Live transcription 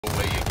The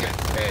way you get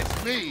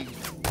past me.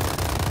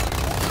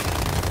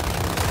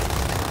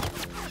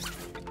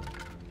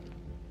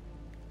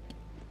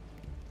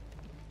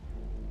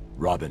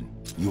 Robin,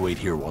 you wait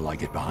here while I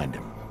get behind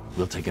him.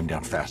 We'll take him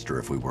down faster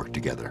if we work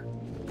together.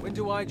 When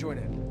do I join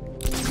in?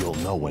 You'll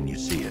know when you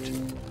see it.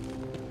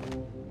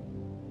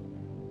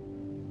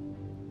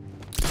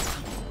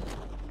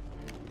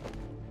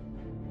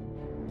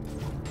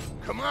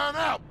 Come on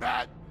out,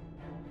 Bat!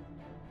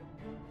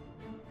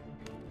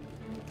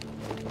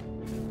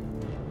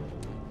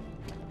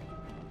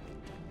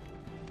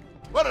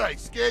 What did I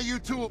scare you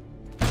to?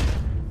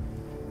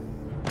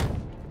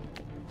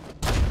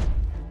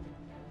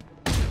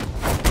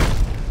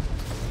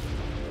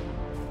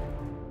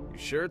 You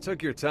sure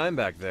took your time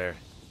back there.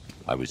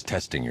 I was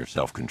testing your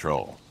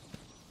self-control.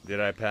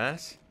 Did I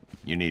pass?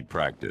 You need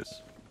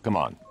practice. Come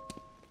on.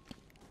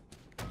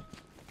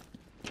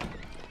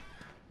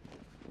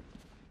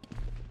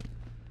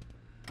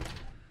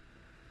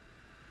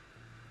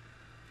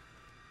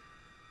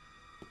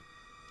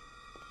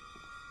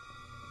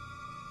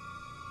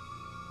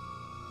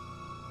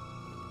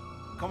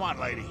 Come on,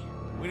 lady.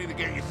 We need to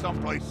get you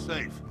someplace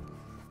safe.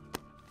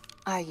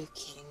 Are you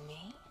kidding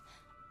me?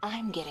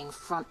 I'm getting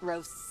front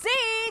row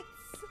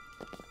seats!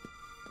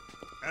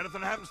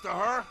 Anything happens to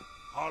her,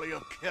 Harley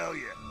will kill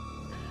you.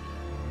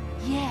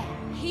 Yeah,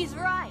 he's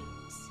right.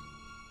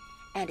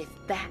 And if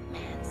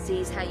Batman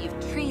sees how you've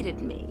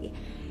treated me,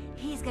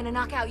 he's gonna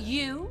knock out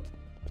you,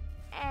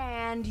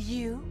 and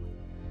you.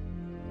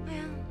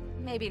 Well,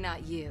 maybe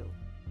not you.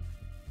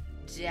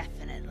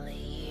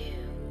 Definitely you.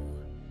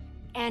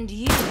 And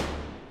you.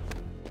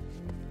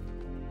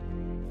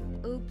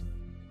 Oops.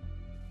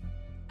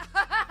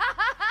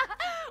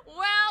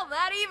 Well,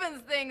 that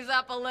evens things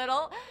up a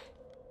little.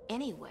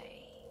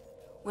 Anyway,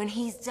 when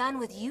he's done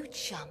with you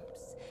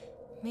chumps,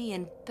 me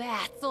and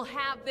Bats will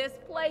have this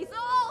place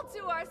all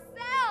to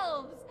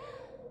ourselves.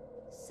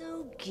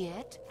 So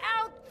get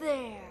out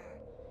there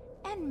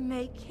and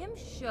make him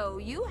show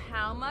you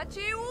how much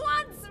he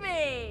wants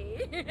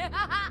me.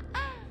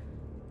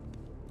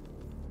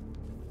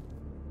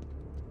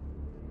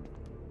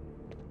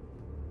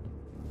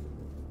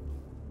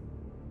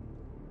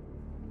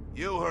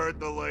 You heard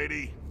the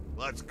lady.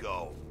 Let's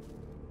go.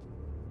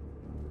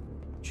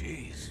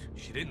 Jeez,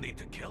 she didn't need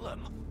to kill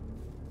him.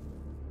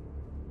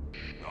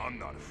 I'm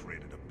not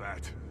afraid of the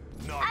bat.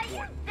 Not Are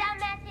one. you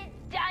dumbasses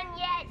done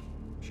yet?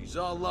 She's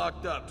all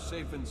locked up,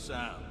 safe and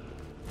sound.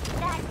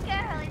 That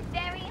girl is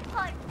very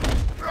important,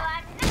 so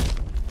I'm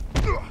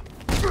not...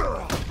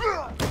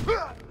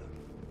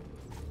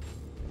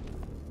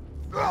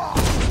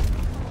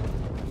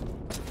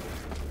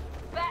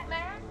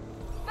 Batman?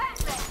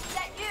 Batman, is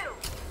that you?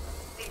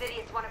 These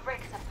idiots want to break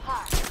us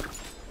apart.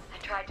 I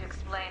tried to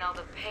explain all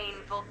the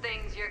painful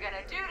things you're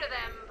gonna do to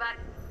them, but,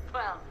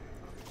 well,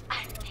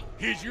 I think...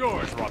 He's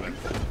yours, Robin.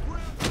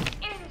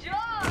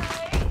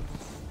 Enjoy!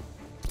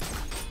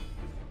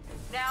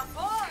 Now,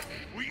 boys!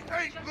 We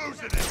ain't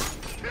losing it!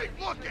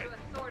 Keep looking!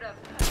 A sort of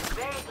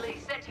vaguely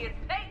sentient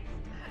paste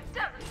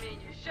doesn't mean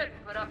you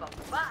shouldn't put up a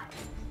fight.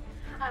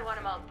 I want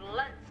him all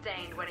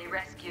blood-stained when he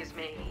rescues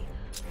me.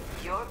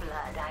 Your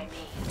blood, I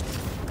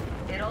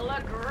mean. It'll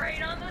look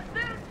great on the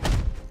suit!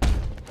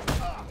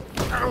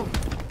 Ow.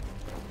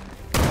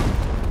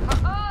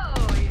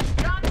 Oh, he's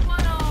got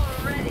one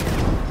already!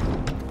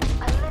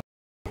 I lived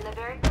in the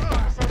very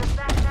first episode of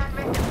Batman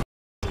Rick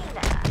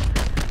Tina.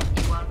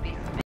 You won't be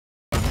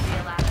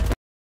feel out of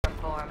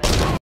performance.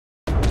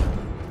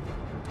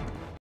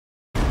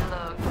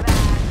 Look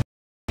back.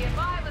 If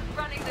I was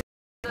running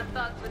the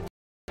thugs would be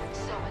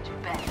so much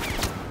better.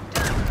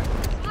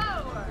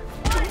 Slower!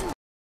 One!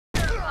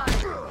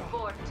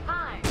 4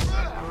 times.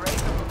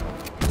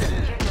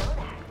 You know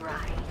that,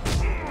 right?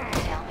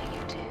 Tell me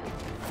you do.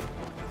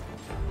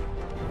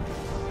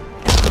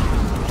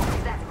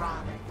 Is that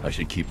Robin? I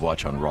should keep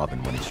watch on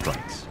Robin when he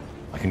strikes.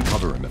 I can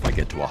cover him if I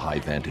get to a high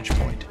vantage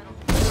point.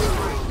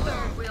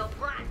 Third wheel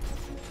brat.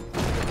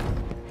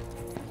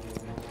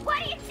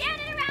 What are you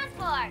standing around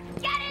for?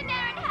 Get in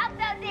there and help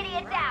those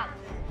idiots out!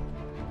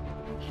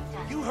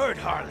 You heard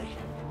Harley.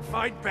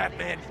 Find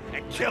Batman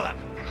and kill him.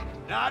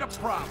 Not a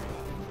problem.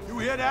 You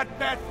hear that,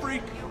 Bat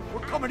Freak? We're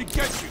coming to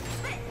get you.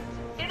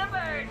 In a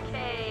bird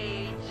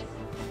cage.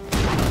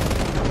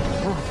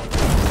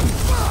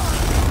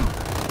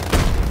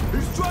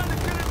 He's trying to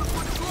get into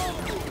control.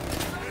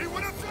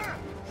 Anyone up there?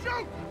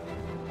 Shoot!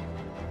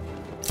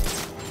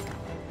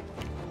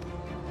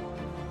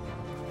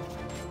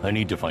 I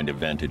need to find a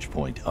vantage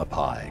point up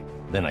high.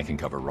 Then I can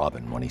cover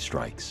Robin when he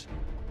strikes.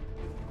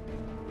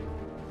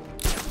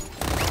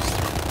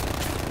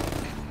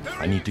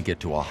 I need to get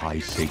to a high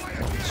safe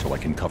point so I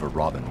can cover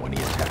Robin when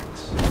he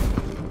attacks.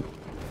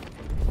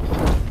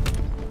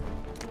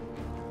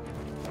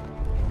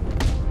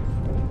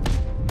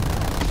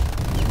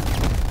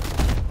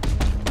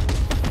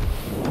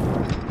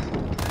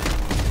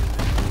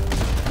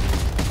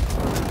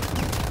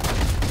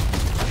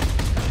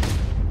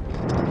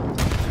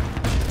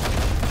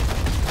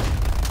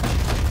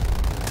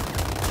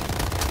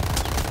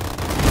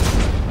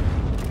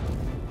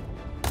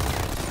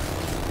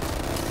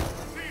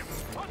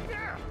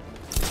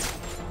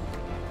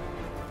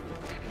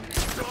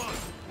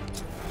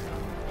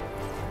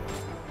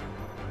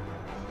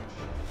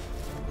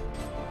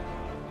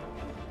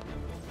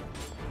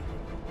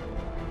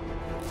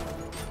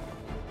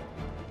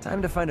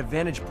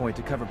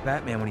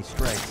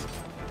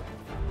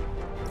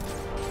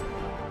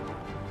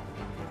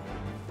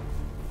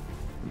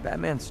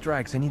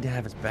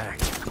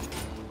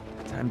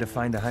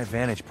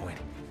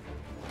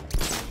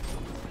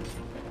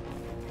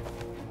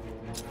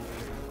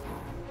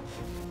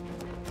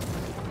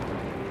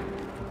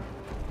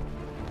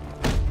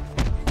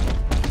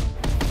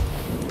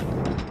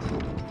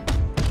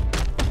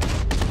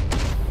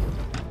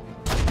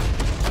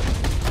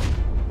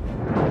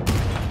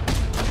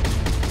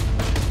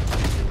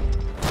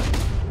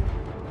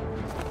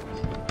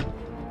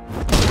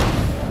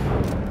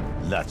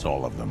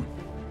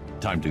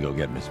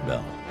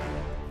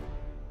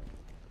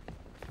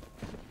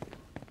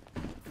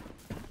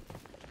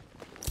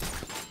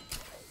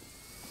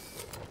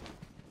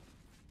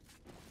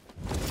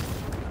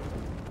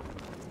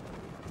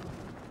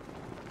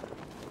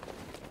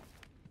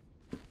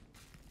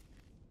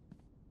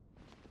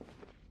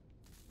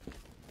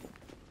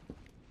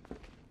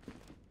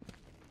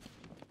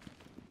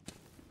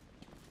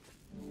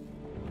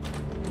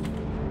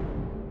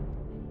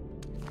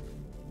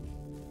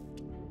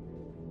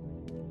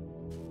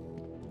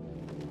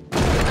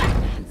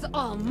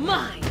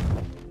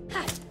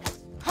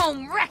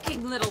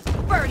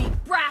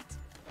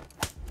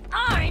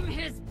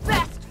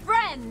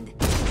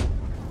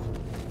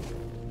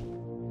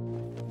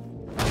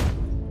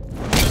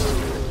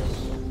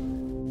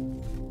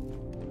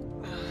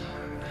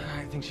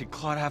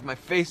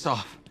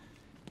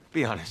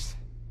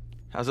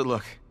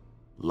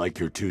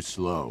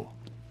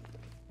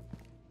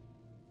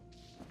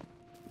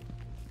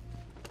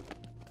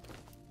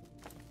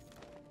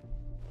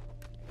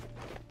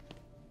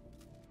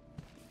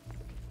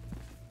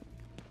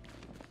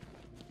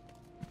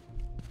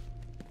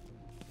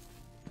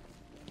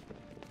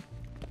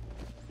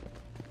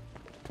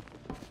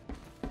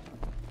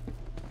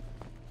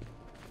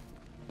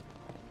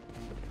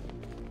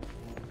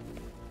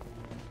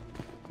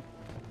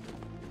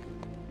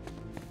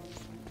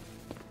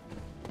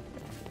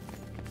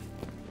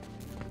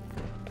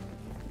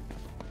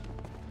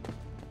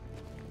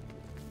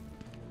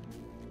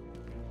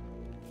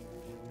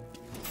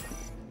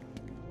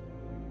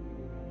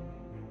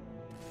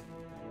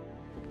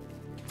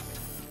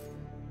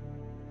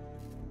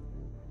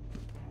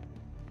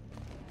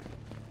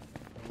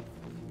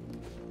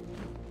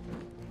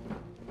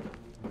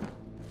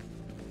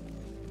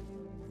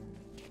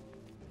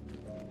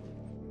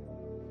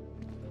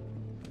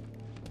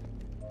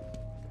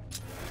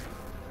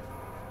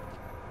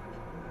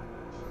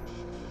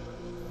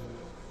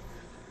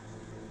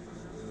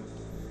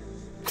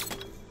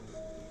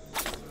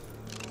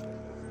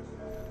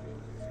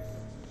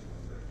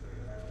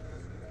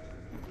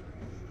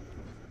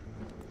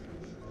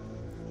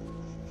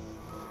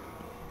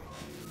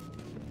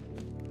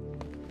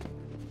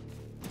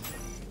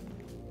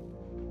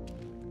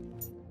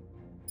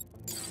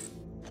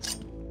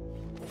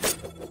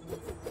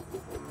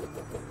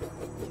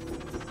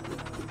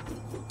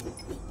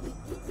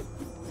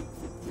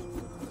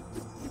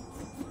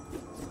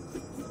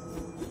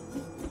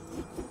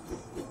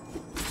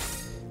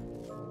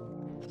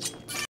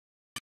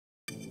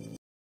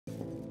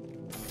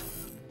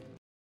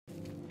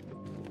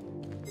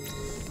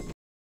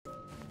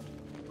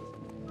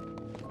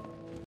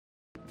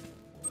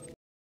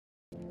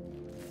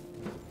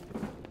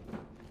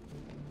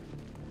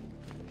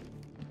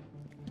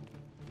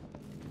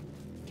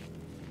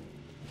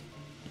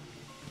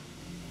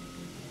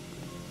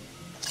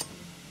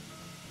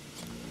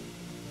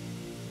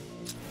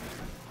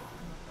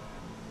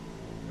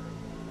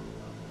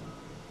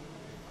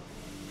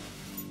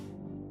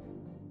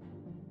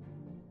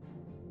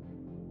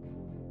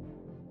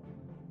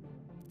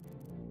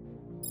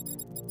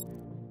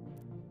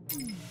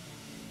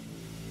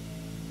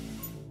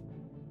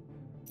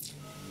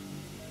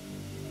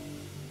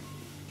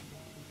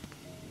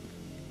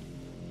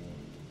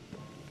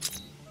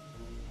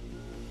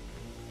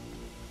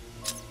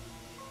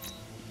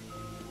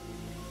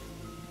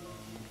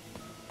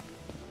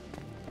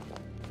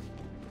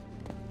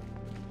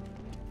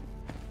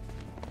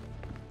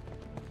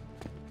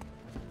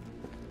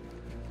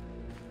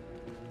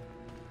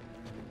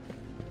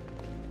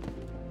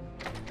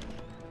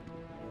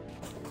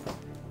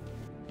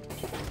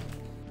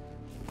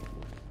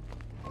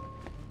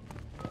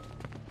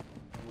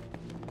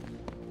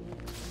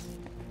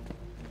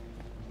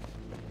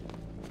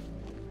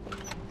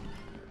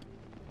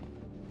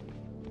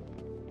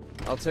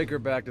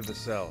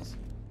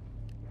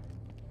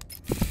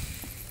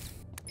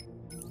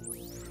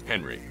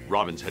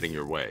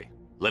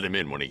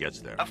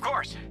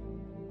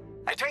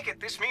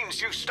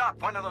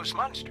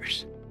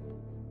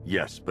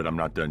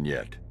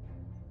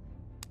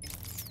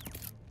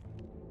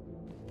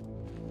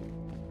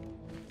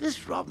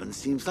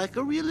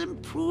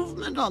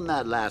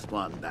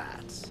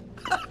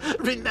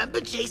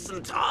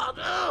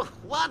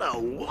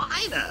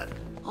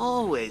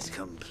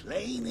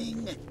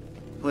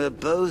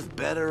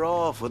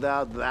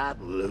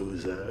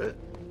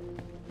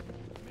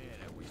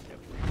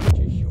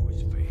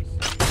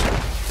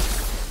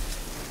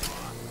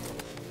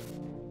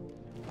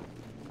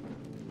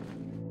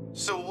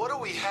 So what do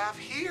we have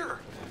here?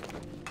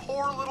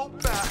 Poor little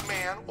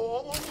Batman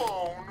all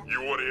alone.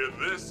 You want to hear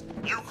this?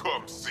 You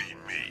come see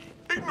me.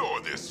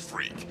 Ignore this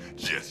freak.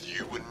 Just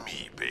you and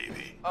me,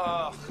 baby.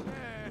 Ugh.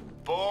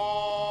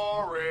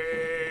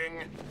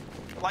 Boring.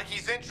 Like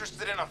he's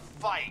interested in a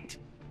fight.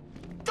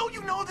 Don't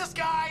you know this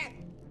guy?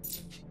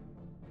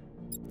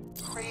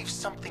 Crave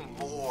something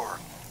more.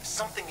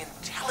 Something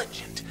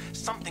intelligent.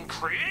 Something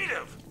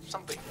creative.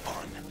 Something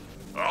fun.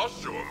 I'll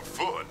show him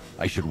fun.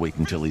 I should wait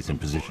until he's in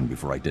position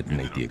before I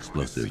detonate the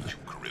explosive.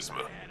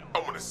 Charisma.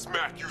 I'm gonna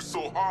smack you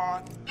so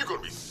hard, you're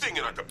gonna be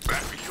singing at the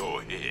back of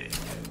your head.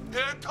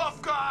 Yeah,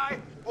 tough guy.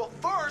 Well,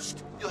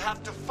 first, you'll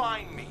have to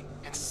find me.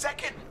 And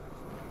second,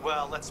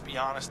 well, let's be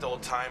honest,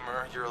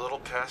 old-timer, you're a little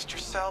past your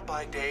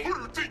sell-by date. Who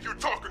do you think you're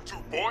talking to,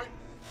 boy?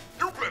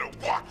 You better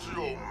watch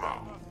your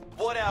mouth.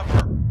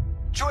 Whatever.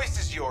 Choice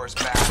is yours,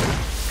 Bat.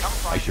 Come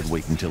find I should us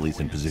wait and until see he's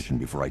in what it is. position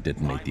before I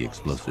detonate the My money's on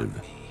explosive.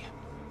 me.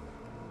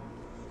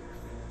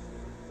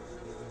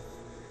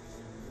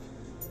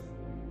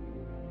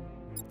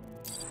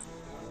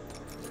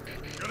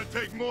 Gonna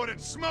take more than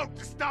smoke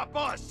to stop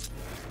us!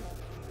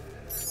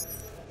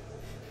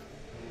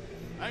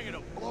 I'm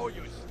gonna blow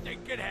your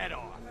stinking head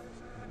off!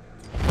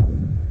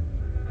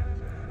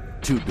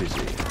 Too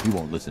busy. He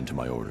won't listen to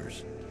my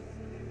orders.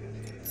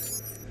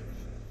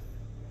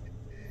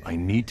 I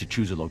need to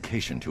choose a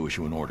location to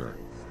issue an order.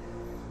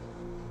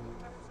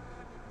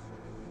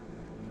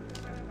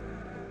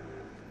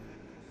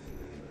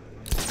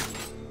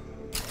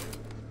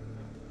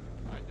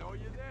 I know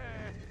you're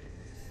there.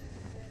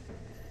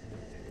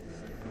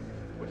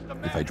 What's the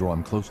If matter? I draw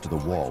him close to the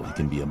wall, he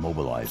can be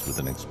immobilized with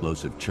an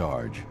explosive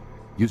charge.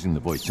 Using the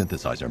voice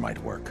synthesizer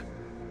might work.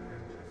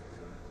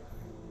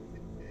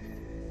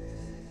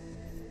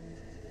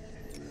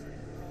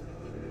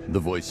 The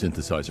voice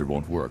synthesizer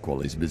won't work while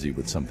he's busy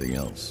with something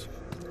else.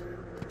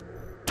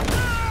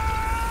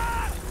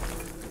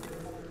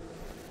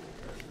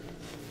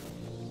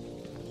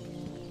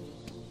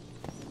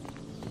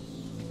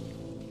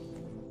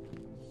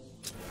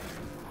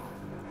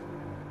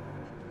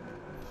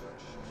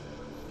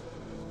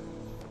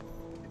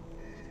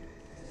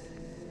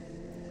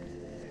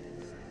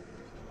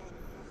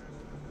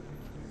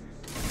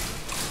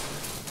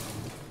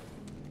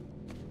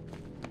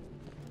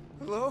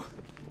 Hello?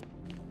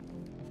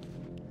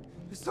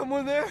 Is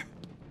someone there?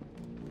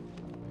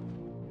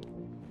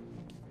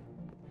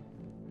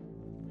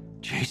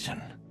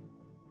 Jason,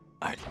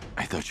 I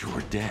thought you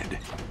were dead.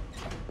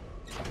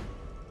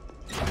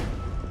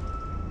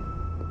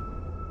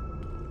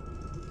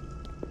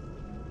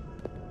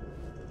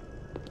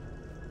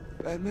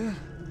 Batman?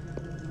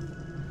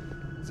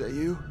 Is that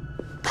you?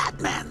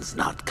 Batman's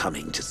not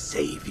coming to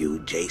save you,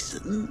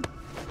 Jason.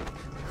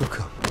 Who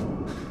come?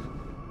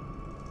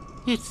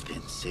 It's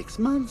been 6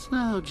 months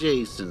now,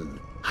 Jason.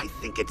 I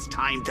think it's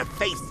time to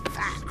face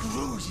facts.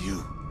 Screw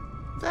you.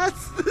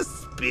 That's the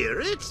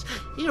spirit.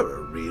 You're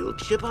a real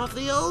chip off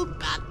the old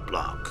bat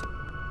block.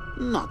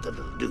 Not that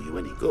it'll do you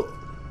any good.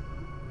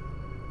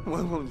 Why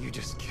won't you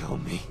just kill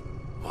me?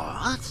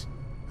 What?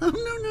 Oh,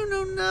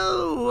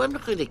 no. I'm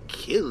not going to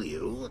kill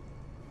you.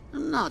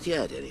 Not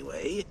yet,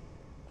 anyway.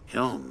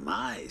 You're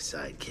my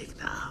sidekick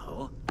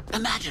now.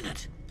 Imagine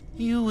it.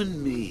 You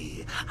and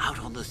me, out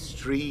on the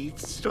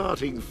streets,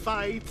 starting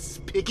fights,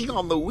 picking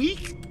on the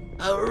weak.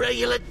 A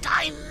regular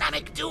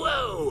dynamic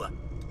duo.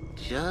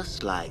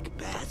 Just like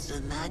Bats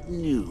and that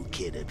new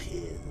kid of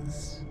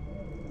his.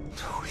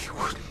 No, he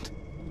wouldn't.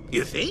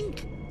 You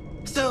think?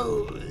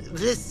 So,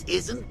 this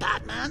isn't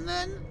Batman,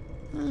 then?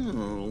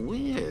 Oh,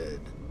 weird.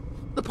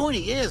 The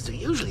pointy ears are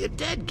usually a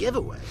dead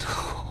giveaway.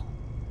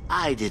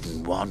 I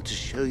didn't want to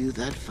show you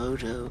that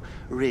photo.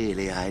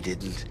 Really, I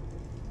didn't.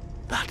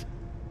 But,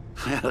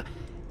 well,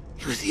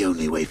 it was the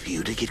only way for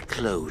you to get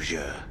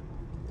closure.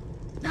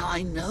 Now,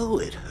 I know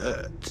it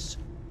hurts,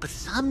 but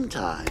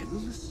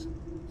sometimes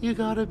you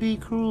gotta be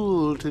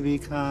cruel to be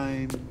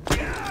kind.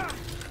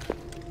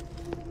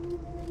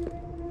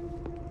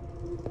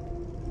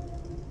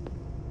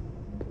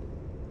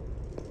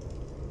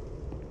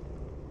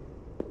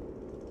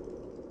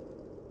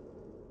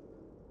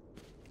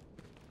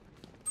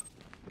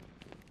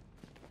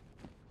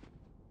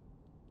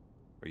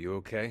 Are you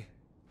okay?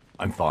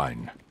 I'm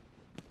fine.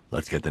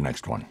 Let's get the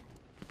next one.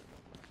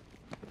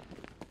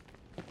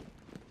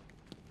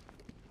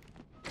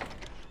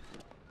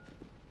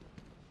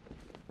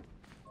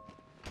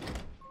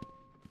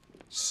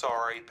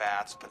 Sorry,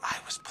 Bats, but I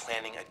was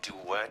planning a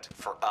duet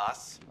for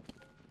us.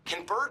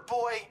 Can Bird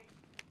Boy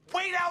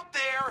wait out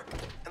there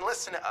and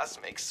listen to us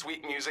make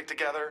sweet music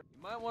together?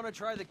 You might want to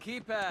try the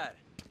keypad.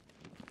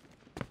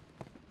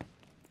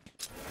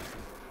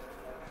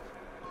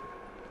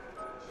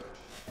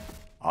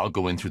 I'll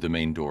go in through the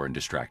main door and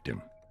distract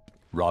him.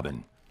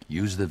 Robin,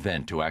 use the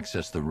vent to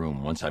access the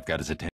room once I've got his attention.